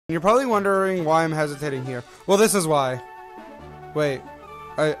You're probably wondering why I'm hesitating here. Well, this is why. Wait.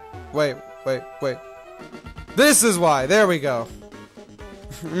 Wait. This is why. There we go.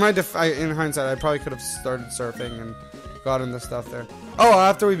 In hindsight, I probably could have started surfing and gotten the stuff there. Oh,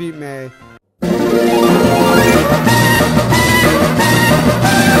 after we beat May.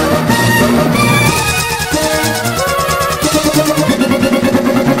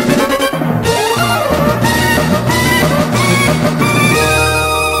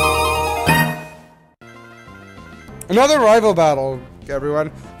 Another rival battle, everyone.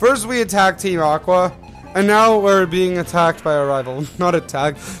 First we attacked Team Aqua, and now we're being attacked by a rival. Not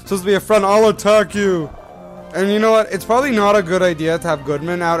attacked. It's supposed to be a friend. I'll attack you. And you know what? It's probably not a good idea to have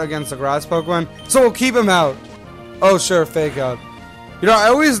Goodman out against the grass Pokemon, so we'll keep him out. Oh, sure, Fake Out. You know, I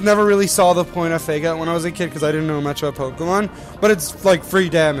always never really saw the point of Fake Out when I was a kid because I didn't know much about Pokemon, but it's like free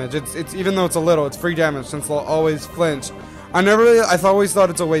damage. It's even though it's a little, it's free damage since they'll always flinch. I always thought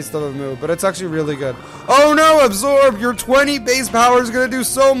it's a waste of a move, but it's actually really good. Oh no, Absorb! Your 20 base power is gonna do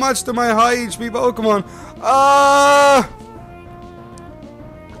so much to my high HP Pokemon.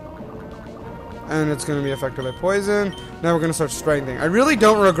 And it's gonna be affected by poison. Now we're gonna start strengthening. I really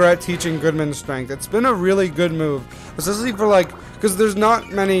don't regret teaching Goodman Strength. It's been a really good move, especially for because there's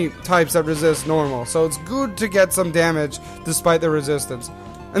not many types that resist normal, so it's good to get some damage despite the resistance.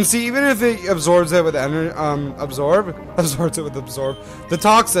 And see, even if it absorbs it with absorb, the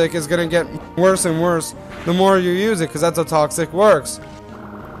toxic is gonna get worse and worse the more you use it, because that's how toxic works.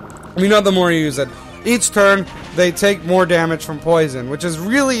 I mean, not the more you use it. Each turn, they take more damage from poison, which is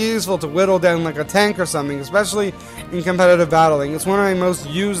really useful to whittle down like a tank or something, especially in competitive battling. It's one of my most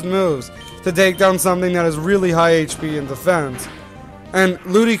used moves to take down something that is really high HP in defense. And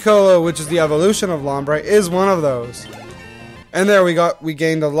Ludicolo, which is the evolution of Lombre, is one of those. And there we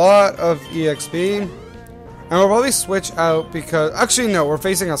gained a lot of EXP. And we'll probably switch out because... Actually, no, we're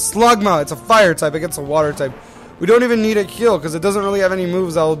facing a Slugma. It's a fire type against a water type. We don't even need a heal because it doesn't really have any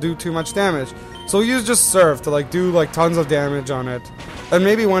moves that will do too much damage. So we'll use just Surf to do tons of damage on it. And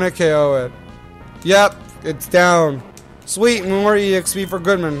maybe one to KO it. Yep, it's down. Sweet, more EXP for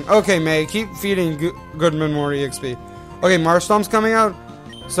Goodman. Okay, May, keep feeding Goodman more EXP. Okay, Marshtomp's coming out.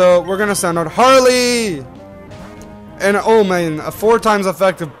 So we're going to send out Harley! And oh man, a 4 times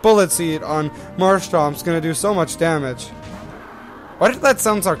effective Bullet Seed on Marshtomp's gonna do so much damage. Why did that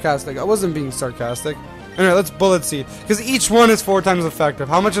sound sarcastic? I wasn't being sarcastic. Anyway, let's Bullet Seed. Because each one is 4 times effective.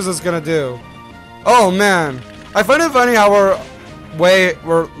 How much is this gonna do? Oh man. I find it funny how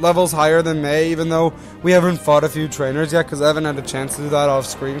we're levels higher than May, even though we haven't fought a few trainers yet, because I haven't had a chance to do that off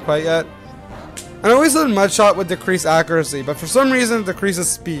screen quite yet. And I always thought Mudshot would decrease accuracy, but for some reason it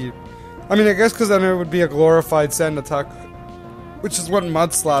decreases speed. I mean, I guess because then it would be a glorified sand attack, which is what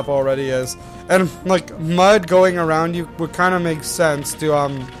Mud Slap already is. And, mud going around you would kind of make sense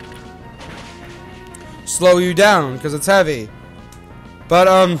to, slow you down, because it's heavy. But,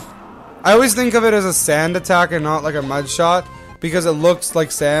 I always think of it as a sand attack and not like a mud shot, because it looks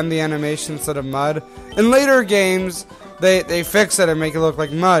like sand, the animation, instead of mud. In later games, they fix it and make it look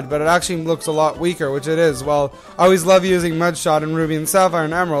like mud, but it actually looks a lot weaker, which it is. Well, I always love using Mud Shot in Ruby and Sapphire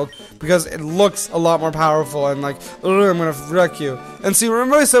and Emerald because it looks a lot more powerful and I'm gonna wreck you. And see,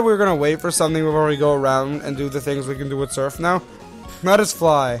 remember I said we were gonna wait for something before we go around and do the things we can do with Surf now? That is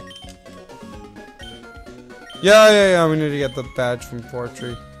Fly. Yeah, we need to get the badge from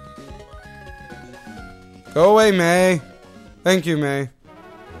Fortree. Go away, May. Thank you, May.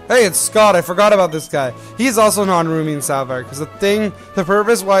 Hey, it's Scott. I forgot about this guy. He's also not in Ruby and Sapphire, because the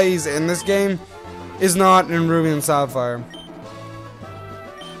purpose why he's in this game is not in Ruby and Sapphire.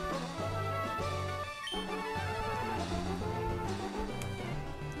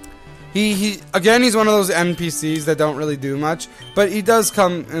 Again, he's one of those NPCs that don't really do much, but he does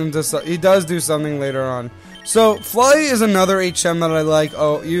do something later on. So, Fly is another HM that I like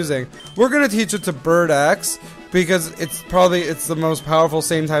using. We're going to teach it to Bird X, because it's the most powerful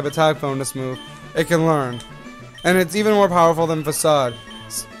same type attack bonus move it can learn. And it's even more powerful than Facade.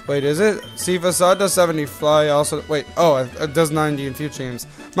 Wait, is it? See, Facade does 70, Fly also... Wait, oh, it does 90 in future games.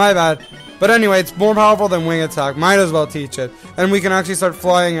 My bad. But anyway, it's more powerful than Wing Attack. Might as well teach it. And we can actually start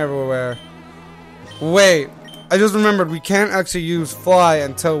flying everywhere. Wait, I just remembered we can't actually use Fly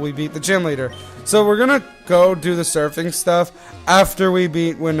until we beat the gym leader. So we're gonna go do the surfing stuff after we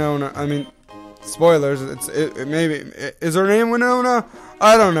beat Winona. I mean... Spoilers, maybe, is her name Winona?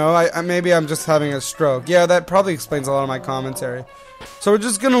 I don't know, maybe I'm just having a stroke. Yeah, that probably explains a lot of my commentary. So we're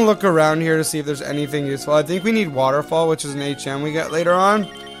just gonna look around here to see if there's anything useful. I think we need Waterfall, which is an HM we get later on.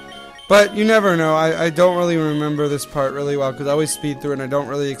 But you never know, I don't really remember this part really well, because I always speed through it and I don't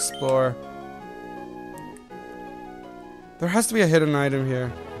really explore. There has to be a hidden item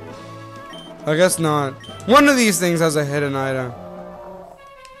here. I guess not. One of these things has a hidden item.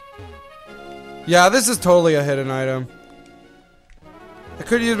 Yeah, this is totally a hidden item. I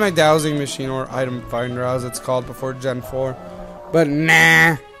could use my dowsing machine or item finder as it's called before Gen 4. But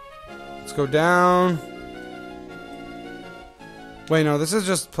nah. Let's go down. Wait, no, this is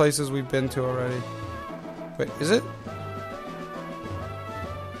just places we've been to already. Wait, is it?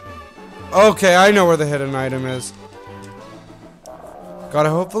 Okay, I know where the hidden item is. God,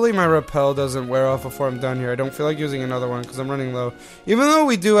 hopefully my repel doesn't wear off before I'm done here. I don't feel like using another one because I'm running low. Even though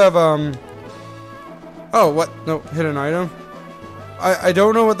we do have, Oh, what? No, hidden item? I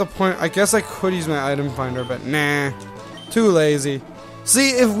don't know what the point... I guess I could use my item finder, but nah. Too lazy.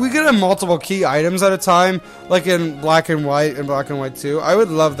 See, if we could have multiple key items at a time, like in Black and White and Black and White 2, I would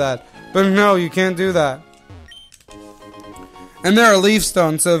love that. But no, you can't do that. And there are leaf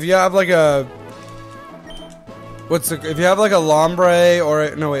stones, so if you have like a... if you have like a Lombre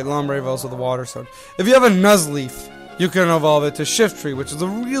or... No, wait, Lombre is also the water stone. If you have a Nuzleaf, you can evolve it to Shiftry, which is a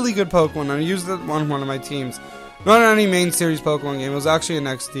really good Pokemon. I used it on one of my teams. Not in any main series Pokemon game, it was actually an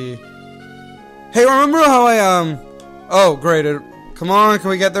XD. Hey, remember how I, Oh, great. Come on, can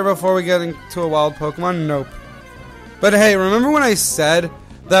we get there before we get into a wild Pokemon? Nope. But hey, remember when I said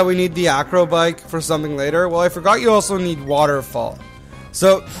that we need the Acro Bike for something later? Well, I forgot you also need Waterfall.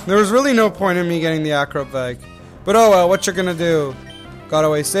 So, there was really no point in me getting the Acro Bike. But oh well, what you're gonna do? Got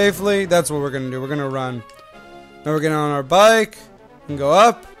away safely, that's what we're gonna do. We're gonna run. Now we're getting on our bike and go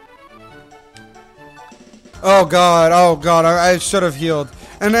up. Oh god, I should have healed.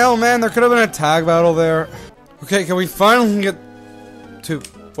 And oh man, there could have been a tag battle there. Okay, can we finally get to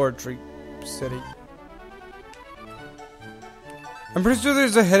Fortree City? I'm pretty sure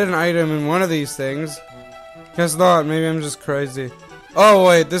there's a hidden item in one of these things. Guess not, maybe I'm just crazy. Oh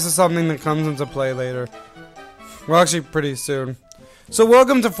wait, this is something that comes into play later. Well, actually pretty soon. So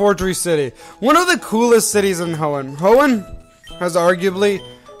welcome to Fortree City. One of the coolest cities in Hoenn. Hoenn has arguably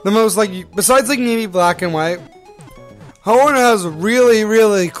the most, like, besides like maybe Black and White, Hoenn has really,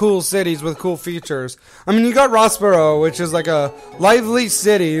 really cool cities with cool features. I mean, you got Rossborough, which is like a lively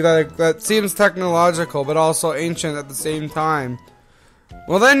city that seems technological but also ancient at the same time.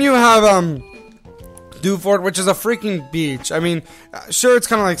 Well, then you have Dewfort, which is a freaking beach. I mean, sure, it's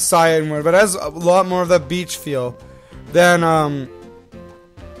kind of like Cyanwood, but it has a lot more of that beach feel than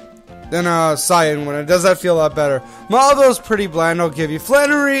Cyanwood. It does that feel a lot better. Maldo's pretty bland, I'll give you.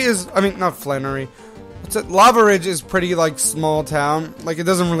 Flannery is, I mean, not Flannery. What's it? Lavaridge is pretty, like, small town. Like, it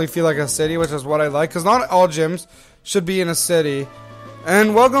doesn't really feel like a city, which is what I like, because not all gyms should be in a city.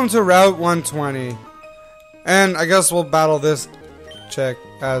 And welcome to Route 120. And I guess we'll battle this chick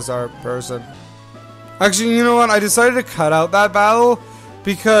as our person. Actually, you know what? I decided to cut out that battle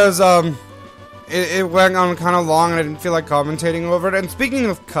because, it went on kind of long and I didn't feel like commentating over it. And speaking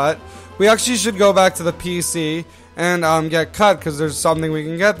of cut, we actually should go back to the PC and get cut because there's something we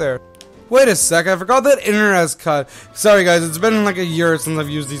can get there. Wait a sec, I forgot that Inner has cut. Sorry guys, it's been like a year since I've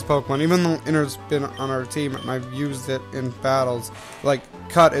used these Pokemon. Even though Inner's been on our team, I've used it in battles. Like,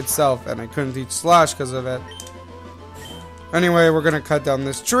 cut itself, and I couldn't teach Slash because of it. Anyway, we're gonna cut down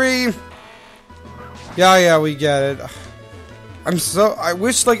this tree. Yeah, we get it. I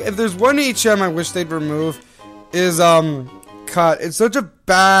wish, like, if there's one HM I wish they'd remove is, cut. It's such a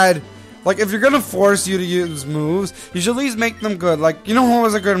bad, like, if you're gonna force you to use moves, you should at least make them good. Like, you know what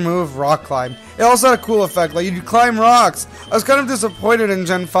was a good move? Rock Climb. It also had a cool effect, like, you climb rocks. I was kind of disappointed in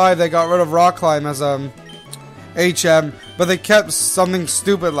Gen 5 they got rid of Rock Climb as, HM, but they kept something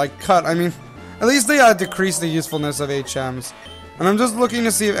stupid like Cut. I mean, at least they decreased the usefulness of HMs. And I'm just looking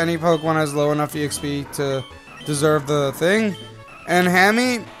to see if any Pokemon has low enough EXP to deserve the thing. And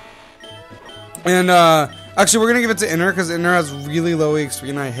Hammy, and actually we're gonna give it to Inner because Inner has really low EXP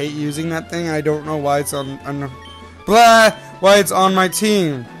and I hate using that thing and I don't know why it's why it's on my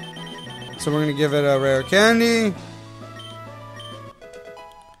team. So we're gonna give it a rare candy.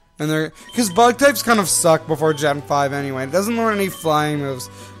 And because bug types kind of suck before Gen 5 anyway. It doesn't learn any flying moves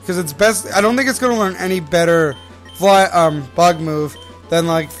because it's best. I don't think it's gonna learn any better bug move than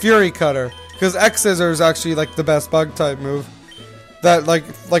like Fury Cutter because X Scissor is actually like the best bug type move. That like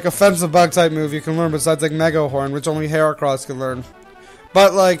offensive bug type move you can learn besides like Mega Horn, which only Heracross can learn.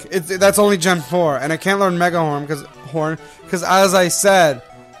 But like that's only Gen 4, and I can't learn Mega Horn because as I said,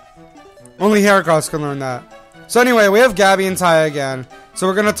 only Heracross can learn that. So anyway, we have Gabby and Ty again, so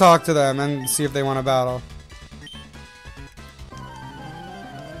we're gonna talk to them and see if they want to battle.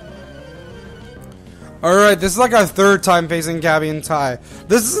 Alright, this is like our third time facing Gabby and Ty.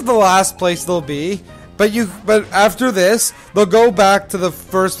 This is the last place they'll be. But after this, they'll go back to the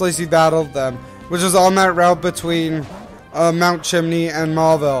first place you battled them, which is on that route between Mount Chimney and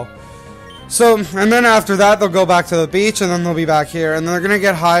Mauville. So, and then after that, they'll go back to the beach, and then they'll be back here, and then they're gonna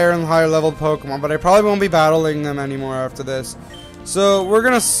get higher and higher leveled Pokemon, but I probably won't be battling them anymore after this. So, we're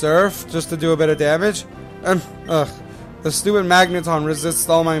gonna surf, just to do a bit of damage, and, the stupid Magneton resists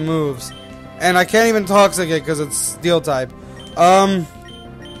all my moves, and I can't even Toxic it, because it's Steel type. I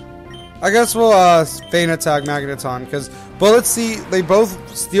guess we'll, Feint Attack Magneton, because Bullet Seed, they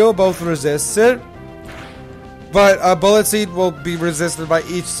both, Steel both resists it, but, Bullet Seed will be resisted by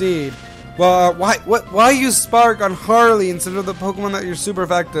each seed. Well, why use Spark on Harley instead of the Pokemon that you're super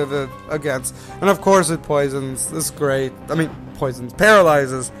effective against? And of course it poisons. This is great. I mean, poisons.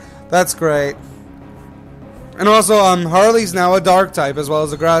 Paralyzes. That's great. And also, Harley's now a Dark type as well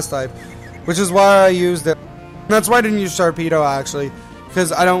as a Grass type, which is why I used it. And that's why I didn't use Sharpedo, actually,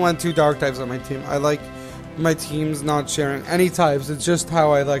 because I don't want 2 Dark types on my team. I like my teams not sharing any types. It's just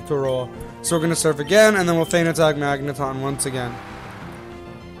how I like to roll. So we're going to Surf again, and then we'll Feint Attack Magneton once again.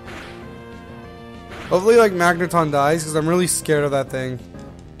 Hopefully, like, Magneton dies, because I'm really scared of that thing.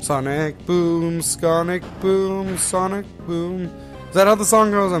 Sonic Boom, Sonic Boom, Sonic Boom. Is that how the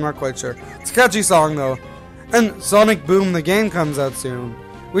song goes? I'm not quite sure. It's a catchy song, though. And Sonic Boom, the game, comes out soon.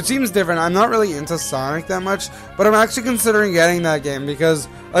 Which seems different. I'm not really into Sonic that much, but I'm actually considering getting that game, because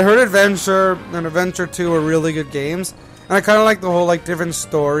I heard Adventure and Adventure 2 are really good games. And I kind of like the whole, like, different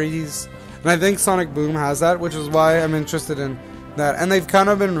stories. And I think Sonic Boom has that, which is why I'm interested in that. And they've kind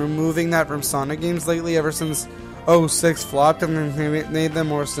of been removing that from Sonic games lately ever since 06 flopped and then made them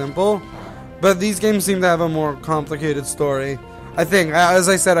more simple. But these games seem to have a more complicated story. I think, as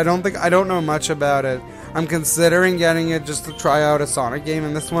I said, I don't know much about it. I'm considering getting it just to try out a Sonic game,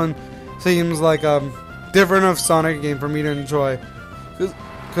 and this one seems like a different of Sonic game for me to enjoy.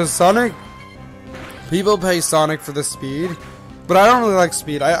 Because Sonic, people pay Sonic for the speed, but I don't really like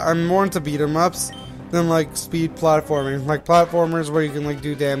speed. I'm more into beat 'em ups than like speed platforming, like platformers where you can like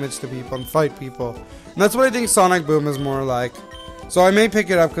do damage to people and fight people. And that's what I think Sonic Boom is more like. So I may pick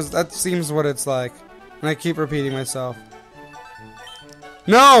it up because that seems what it's like. And I keep repeating myself.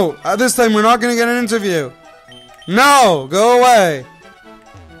 No! This time we're not going to get an interview. No! Go away!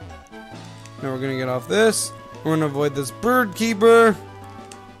 Now we're going to get off this. We're going to avoid this bird keeper.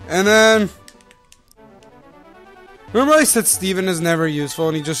 And then... Remember I said Steven is never useful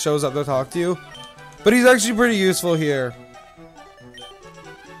and he just shows up to talk to you? But he's actually pretty useful here.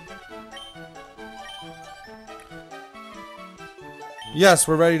 Yes,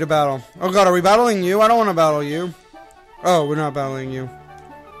 we're ready to battle. Oh god, are we battling you? I don't want to battle you. Oh, we're not battling you.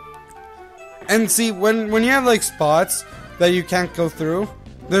 And see, when you have like spots that you can't go through,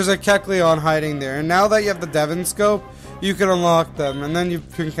 there's a Kecleon hiding there. And now that you have the Devon scope, you can unlock them and then you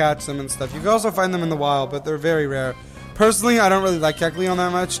can catch them and stuff. You can also find them in the wild, but they're very rare. Personally, I don't really like Kecleon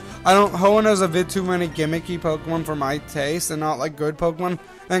that much. Hoenn has a bit too many gimmicky Pokemon for my taste and not like good Pokemon.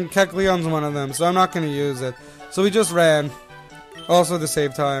 And Kecleon's one of them, so I'm not going to use it. So we just ran. Also to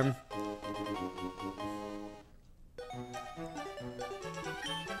save time.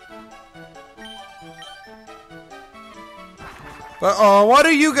 But, oh, why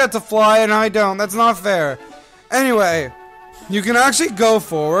do you get to fly and I don't? That's not fair. Anyway, you can actually go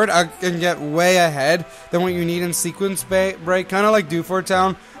forward and get way ahead than what you need in Sequence Break. Kind of like Dewford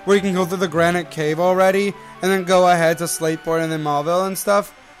Town, where you can go through the Granite Cave already, and then go ahead to Slateport and then Mauville and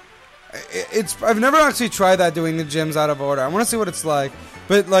stuff. I've never actually tried that, doing the gyms out of order. I want to see what it's like.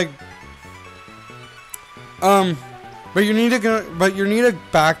 But, like... But you need to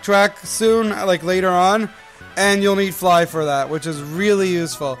backtrack soon, like later on. And you'll need Fly for that, which is really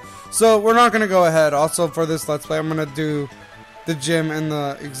useful. So we're not gonna go ahead. Also for this Let's Play, I'm gonna do the gym in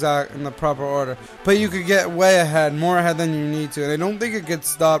the proper order. But you could get way ahead, more ahead than you need to, and I don't think it gets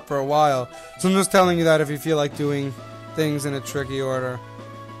stopped for a while. So I'm just telling you that if you feel like doing things in a tricky order.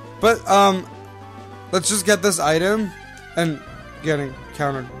 But let's just get this item and getting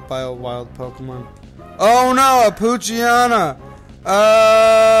countered by a wild Pokemon. Oh no, a Poochyena!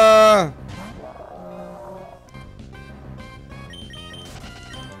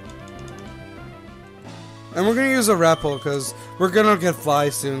 And we're gonna use a Repel because we're gonna get Fly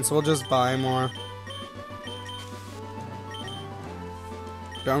soon, so we'll just buy more.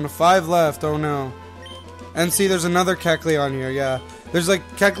 Down to 5 left, oh no. And see, there's another Kecleon here, yeah. There's like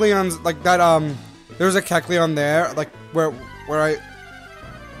Kecleons, like that, there's a Kecleon there, like where I...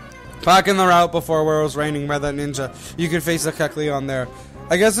 Back in the route before where it was raining by that ninja, you could face a Kecleon there.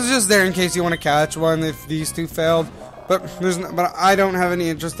 I guess it's just there in case you want to catch one if these two failed. But I don't have any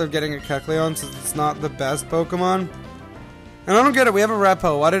interest of getting a Kecleon since it's not the best Pokemon. And I don't get it, we have a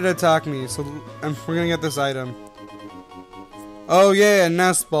Repel, why did it attack me? So we're gonna get this item. Oh yeah, a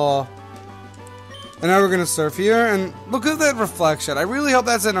Nest Ball. And now we're going to surf here, and look at that reflection. I really hope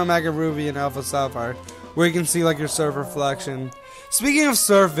that's in Omega Ruby and Alpha Sapphire, where you can see like your surf reflection. Speaking of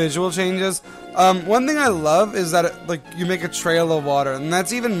surf visual changes, one thing I love is that like you make a trail of water, and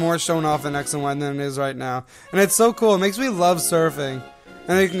that's even more shown off in X and Y than it is right now. And it's so cool. It makes me love surfing.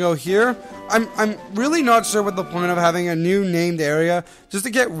 And you can go here. I'm really not sure what the point of having a new named area just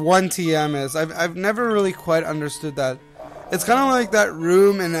to get one TM is. I've never really quite understood that. It's kind of like that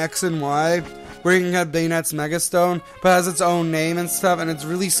room in X and Y where you can have Bayonet's Megastone, but has its own name and stuff, and it's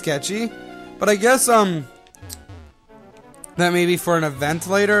really sketchy. But I guess that may be for an event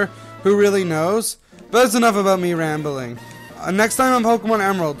later. Who really knows? But that's enough about me rambling. Next time on Pokemon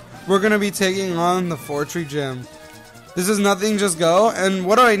Emerald, we're gonna be taking on the Fortree Gym. This is Nothingjustgo, and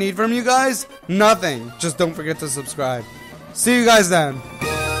what do I need from you guys? Nothing. Just don't forget to subscribe. See you guys then.